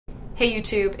Hey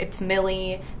YouTube, it's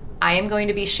Millie. I am going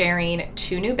to be sharing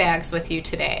 2 new bags with you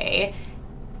today,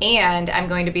 and I'm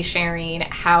going to be sharing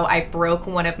how I broke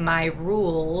one of my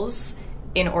rules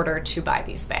in order to buy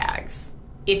these bags.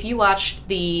 If you watched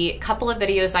the couple of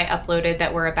videos I uploaded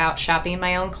that were about shopping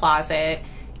my own closet,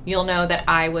 you'll know that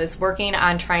I was working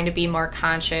on trying to be more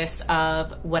conscious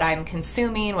of what I'm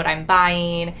consuming, what I'm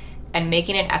buying, and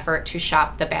making an effort to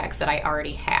shop the bags that I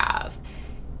already have.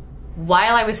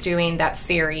 While I was doing that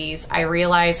series, I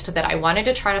realized that I wanted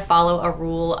to try to follow a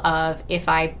rule of if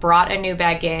I brought a new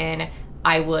bag in,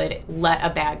 I would let a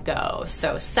bag go.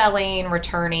 So selling,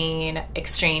 returning,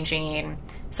 exchanging,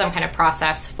 some kind of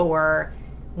process for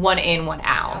one in, one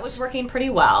out. That was working pretty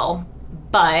well,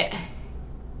 but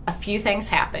a few things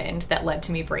happened that led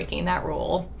to me breaking that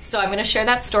rule. So I'm gonna share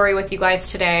that story with you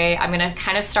guys today. I'm gonna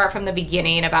kind of start from the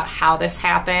beginning about how this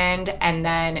happened and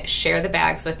then share the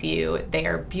bags with you. They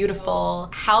are beautiful.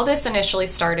 How this initially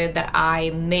started, that I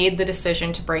made the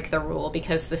decision to break the rule,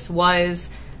 because this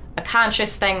was a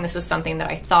conscious thing. This is something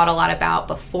that I thought a lot about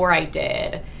before I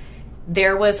did.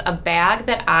 There was a bag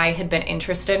that I had been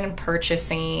interested in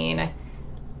purchasing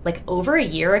like over a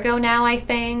year ago now, I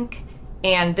think.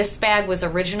 And this bag was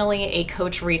originally a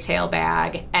Coach retail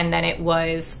bag, and then it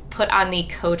was put on the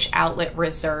Coach Outlet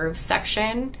Reserve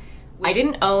section. I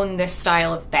didn't own this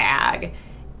style of bag,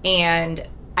 and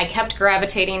I kept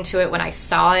gravitating to it when I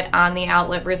saw it on the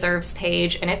Outlet Reserves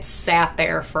page, and it sat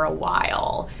there for a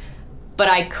while. But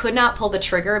I could not pull the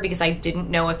trigger because I didn't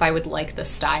know if I would like the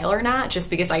style or not, just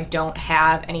because I don't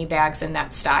have any bags in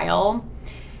that style.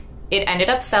 It ended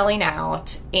up selling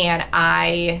out, and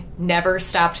I never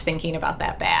stopped thinking about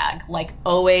that bag. Like,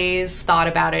 always thought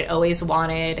about it, always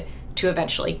wanted to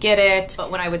eventually get it.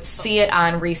 But when I would see it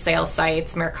on resale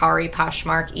sites, Mercari,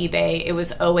 Poshmark, eBay, it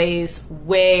was always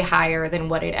way higher than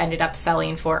what it ended up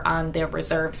selling for on the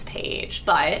reserves page.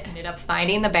 But I ended up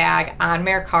finding the bag on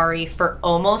Mercari for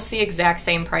almost the exact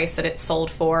same price that it sold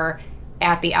for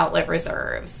at the Outlet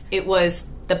Reserves. It was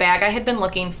the bag I had been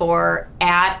looking for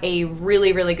at a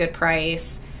really, really good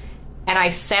price. And I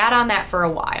sat on that for a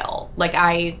while. Like,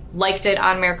 I liked it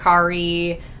on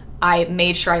Mercari. I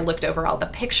made sure I looked over all the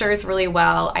pictures really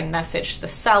well. I messaged the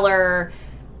seller.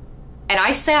 And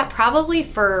I sat probably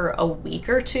for a week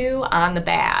or 2 on the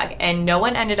bag, and no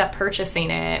one ended up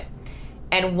purchasing it.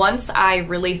 And once I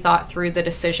really thought through the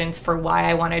decisions for why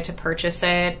I wanted to purchase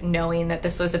it, knowing that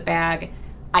this was a bag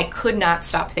I could not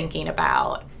stop thinking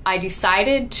about, I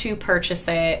decided to purchase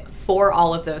it for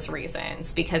all of those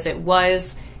reasons, because it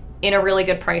was in a really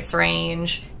good price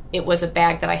range. It was a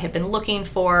bag that I had been looking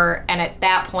for, and at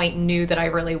that point knew that I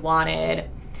really wanted.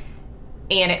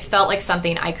 And it felt like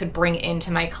something I could bring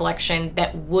into my collection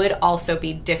that would also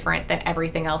be different than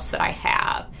everything else that I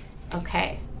have.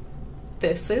 Okay,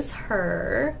 this is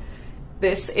her.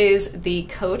 This is the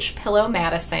Coach Pillow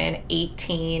Madison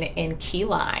 18 in Key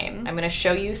Lime. I'm gonna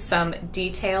show you some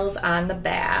details on the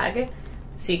bag.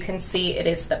 So you can see it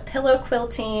is the pillow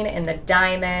quilting in the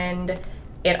diamond.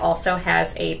 It also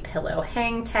has a pillow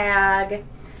hang tag.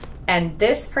 And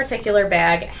this particular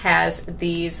bag has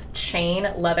these chain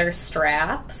leather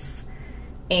straps.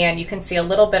 And you can see a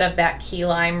little bit of that key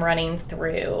lime running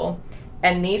through.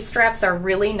 And these straps are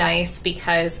really nice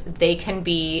because they can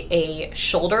be a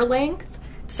shoulder length,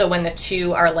 so when the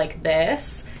 2 are like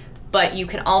this, but you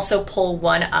can also pull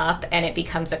one up and it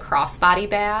becomes a crossbody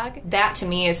bag. That to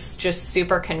me is just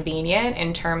super convenient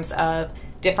in terms of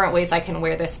different ways I can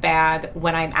wear this bag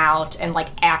when I'm out, and like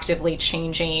actively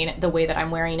changing the way that I'm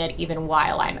wearing it even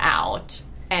while I'm out.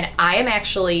 And I am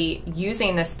actually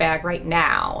using this bag right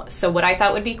now. So what I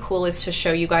thought would be cool is to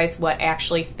show you guys what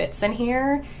actually fits in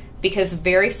here, because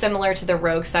very similar to the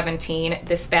Rogue 17,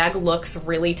 this bag looks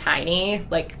really tiny,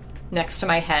 like next to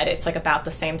my head. It's like about the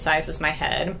same size as my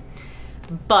head.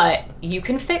 But you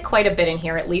can fit quite a bit in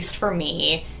here, at least for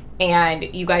me.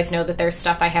 And you guys know that there's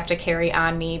stuff I have to carry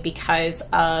on me because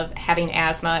of having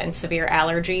asthma and severe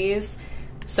allergies.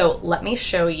 So let me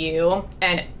show you.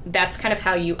 And that's kind of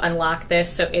how you unlock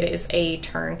this. So it is a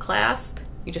turn clasp.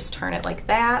 You just turn it like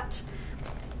that.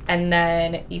 And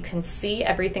then you can see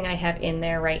everything I have in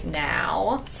there right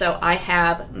now. So I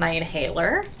have my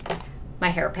inhaler, my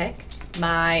hair pick,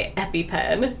 my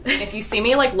EpiPen. If you see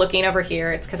me like looking over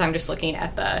here, it's because I'm just looking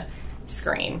at the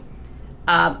screen.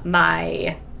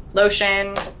 My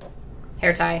lotion,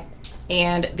 hair tie,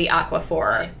 and the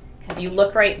Aquaphor. If you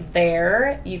look right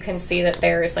there, you can see that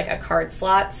there's like a card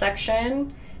slot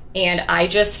section, and I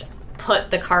just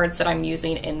put the cards that I'm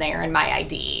using in there and my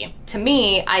ID. To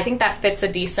me, I think that fits a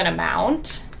decent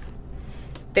amount.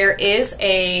 There is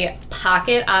a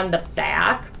pocket on the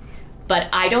back, but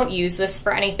I don't use this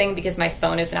for anything because my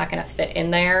phone is not gonna fit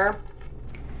in there.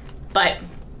 but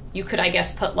you could, I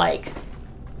guess, put like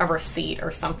a receipt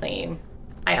or something.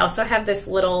 I also have this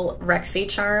little Rexy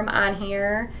charm on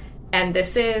here, and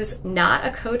this is not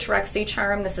a Coach Rexy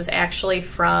charm. This is actually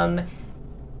from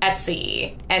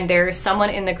Etsy, and there's someone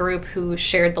in the group who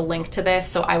shared the link to this,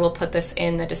 so I will put this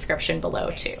in the description below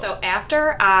too. So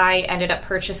after I ended up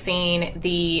purchasing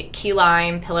the Key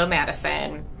Lime Pillow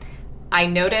Madison, I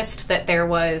noticed that there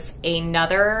was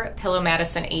another Pillow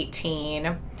Madison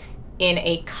 18 in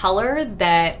a color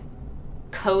that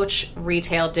Coach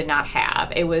retail did not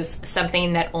have. It was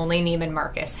something that only Neiman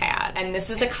Marcus had. And this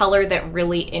is a color that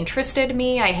really interested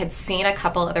me. I had seen a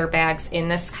couple other bags in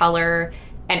this color,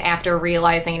 and after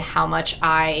realizing how much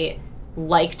I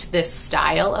liked this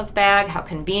style of bag, how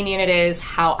convenient it is,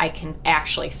 how I can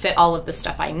actually fit all of the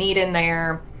stuff I need in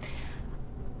there,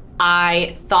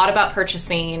 I thought about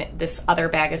purchasing this other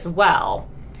bag as well.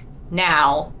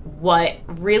 Now, what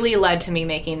really led to me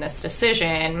making this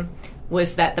decision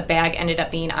was that the bag ended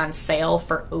up being on sale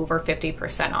for over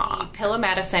 50% off. Pillow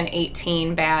Madison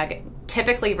 18 bag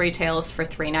typically retails for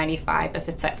 $3.95 if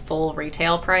it's at full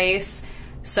retail price.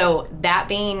 So that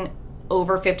being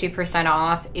over 50%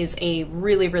 off is a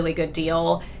really, really good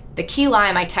deal. The Key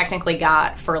Lime I technically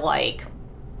got for like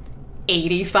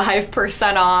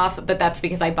 85% off, but that's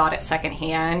because I bought it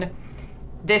secondhand.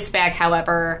 This bag,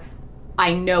 however,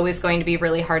 I know is going to be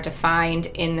really hard to find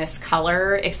in this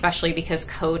color, especially because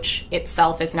Coach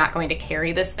itself is not going to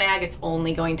carry this bag. It's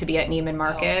only going to be at Neiman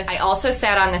Marcus. I also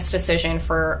sat on this decision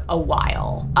for a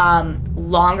while,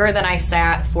 longer than I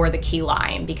sat for the Key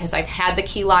Lime, because I've had the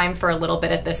Key Lime for a little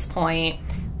bit at this point.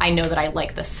 I know that I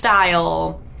like the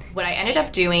style. What I ended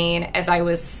up doing as I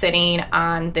was sitting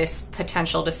on this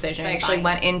potential decision, I actually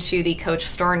went into the Coach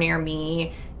store near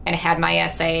me and had my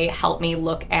SA help me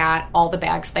look at all the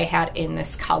bags they had in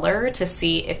this color to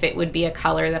see if it would be a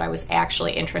color that I was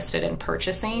actually interested in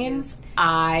purchasing.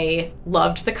 I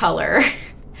loved the color.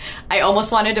 I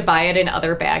almost wanted to buy it in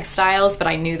other bag styles, but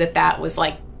I knew that that was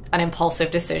like an impulsive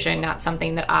decision, not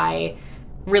something that I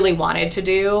really wanted to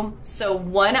do. So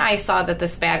when I saw that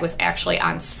this bag was actually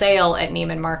on sale at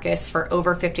Neiman Marcus for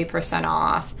over 50%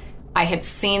 off, I had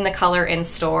seen the color in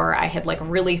store. I had like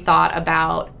really thought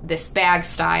about this bag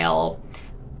style.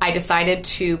 I decided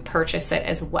to purchase it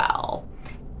as well.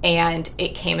 And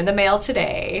it came in the mail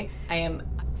today. I am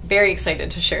very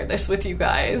excited to share this with you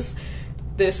guys.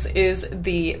 This is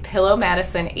the Pillow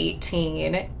Madison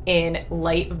 18 in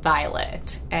light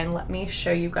violet. And let me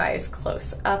show you guys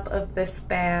close up of this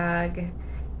bag.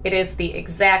 It is the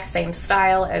exact same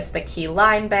style as the Key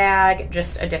Lime bag,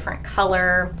 just a different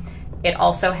color. It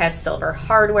also has silver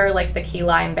hardware like the Key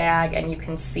Lime bag, and you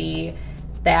can see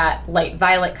that light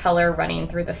violet color running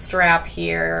through the strap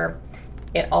here.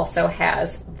 It also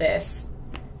has this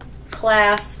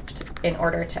clasped in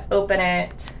order to open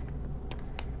it.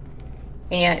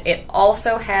 And it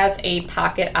also has a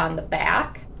pocket on the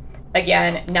back.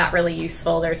 Again, not really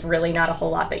useful. There's really not a whole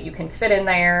lot that you can fit in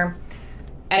there.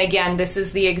 And again, this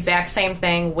is the exact same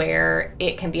thing where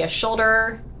it can be a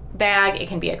shoulder bag, it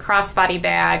can be a crossbody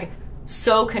bag.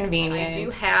 So convenient. I do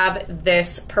have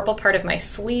this purple part of my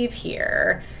sleeve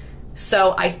here,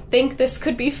 so I think this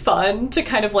could be fun to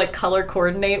kind of like color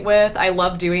coordinate with. I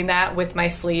love doing that with my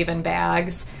sleeve and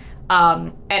bags.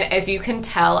 And as you can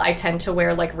tell, I tend to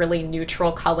wear like really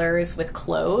neutral colors with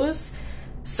clothes.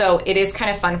 So it is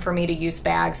kind of fun for me to use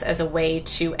bags as a way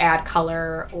to add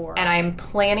color, and I'm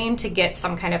planning to get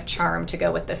some kind of charm to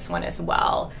go with this one as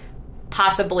well.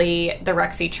 Possibly the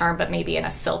Rexy charm, but maybe in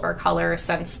a silver color,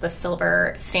 since the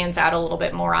silver stands out a little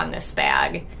bit more on this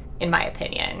bag, in my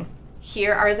opinion.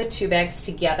 Here are the two bags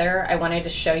together. I wanted to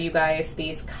show you guys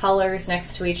these colors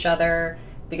next to each other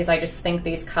because I just think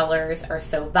these colors are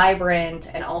so vibrant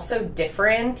and also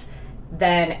different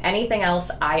than anything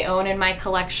else I own in my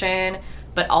collection,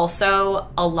 but also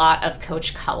a lot of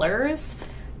Coach colors.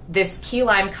 This Key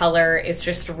Lime color is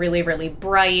just really, really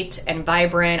bright and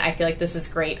vibrant. I feel like this is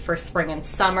great for spring and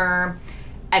summer.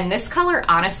 And this color,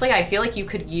 honestly, I feel like you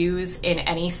could use in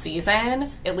any season.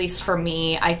 At least for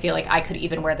me, I feel like I could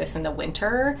even wear this in the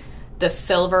winter. The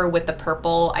silver with the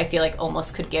purple, I feel like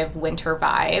almost could give winter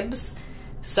vibes.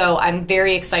 So I'm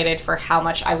very excited for how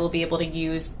much I will be able to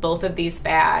use both of these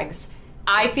bags.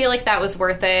 I feel like that was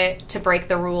worth it to break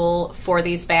the rule for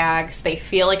these bags. They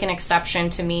feel like an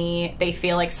exception to me. They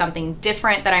feel like something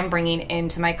different that I'm bringing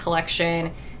into my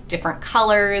collection. Different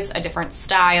colors, a different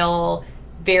style,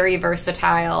 very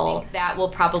versatile. I think that will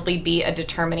probably be a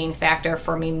determining factor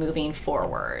for me moving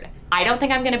forward. I don't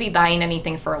think I'm going to be buying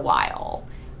anything for a while.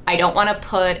 I don't want to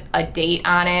put a date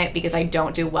on it because I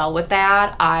don't do well with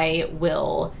that. I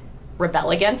will rebel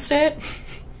against it.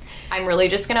 I'm really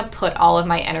just gonna put all of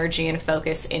my energy and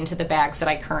focus into the bags that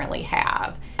I currently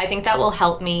have. I think that will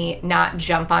help me not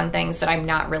jump on things that I'm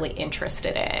not really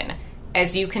interested in.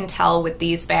 As you can tell with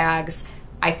these bags,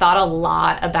 I thought a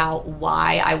lot about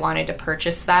why I wanted to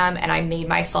purchase them, and I made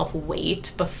myself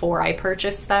wait before I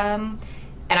purchased them.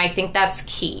 And I think that's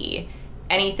key.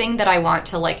 Anything that I want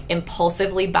to like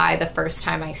impulsively buy the first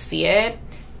time I see it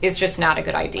is just not a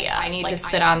good idea. I need to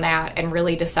sit on that and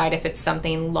really decide if it's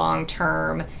something long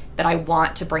term that I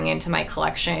want to bring into my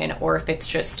collection, or if it's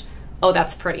just, oh,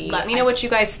 that's pretty. Let me know what you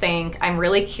guys think. I'm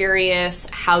really curious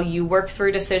how you work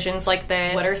through decisions like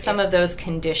this. What are some of those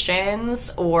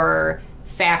conditions or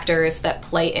factors that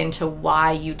play into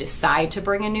why you decide to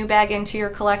bring a new bag into your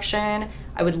collection?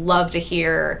 I would love to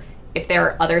hear if there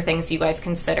are other things you guys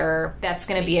consider. That's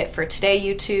gonna be it for today,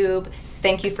 YouTube.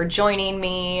 Thank you for joining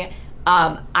me.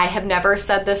 I have never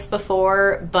said this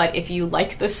before, but if you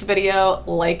like this video,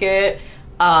 like it.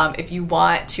 If you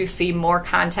want to see more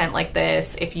content like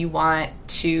this, if you want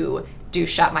to do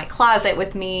Shop My Closet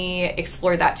with me,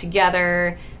 explore that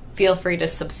together, feel free to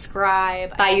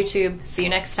subscribe. Bye, YouTube. See you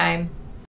next time.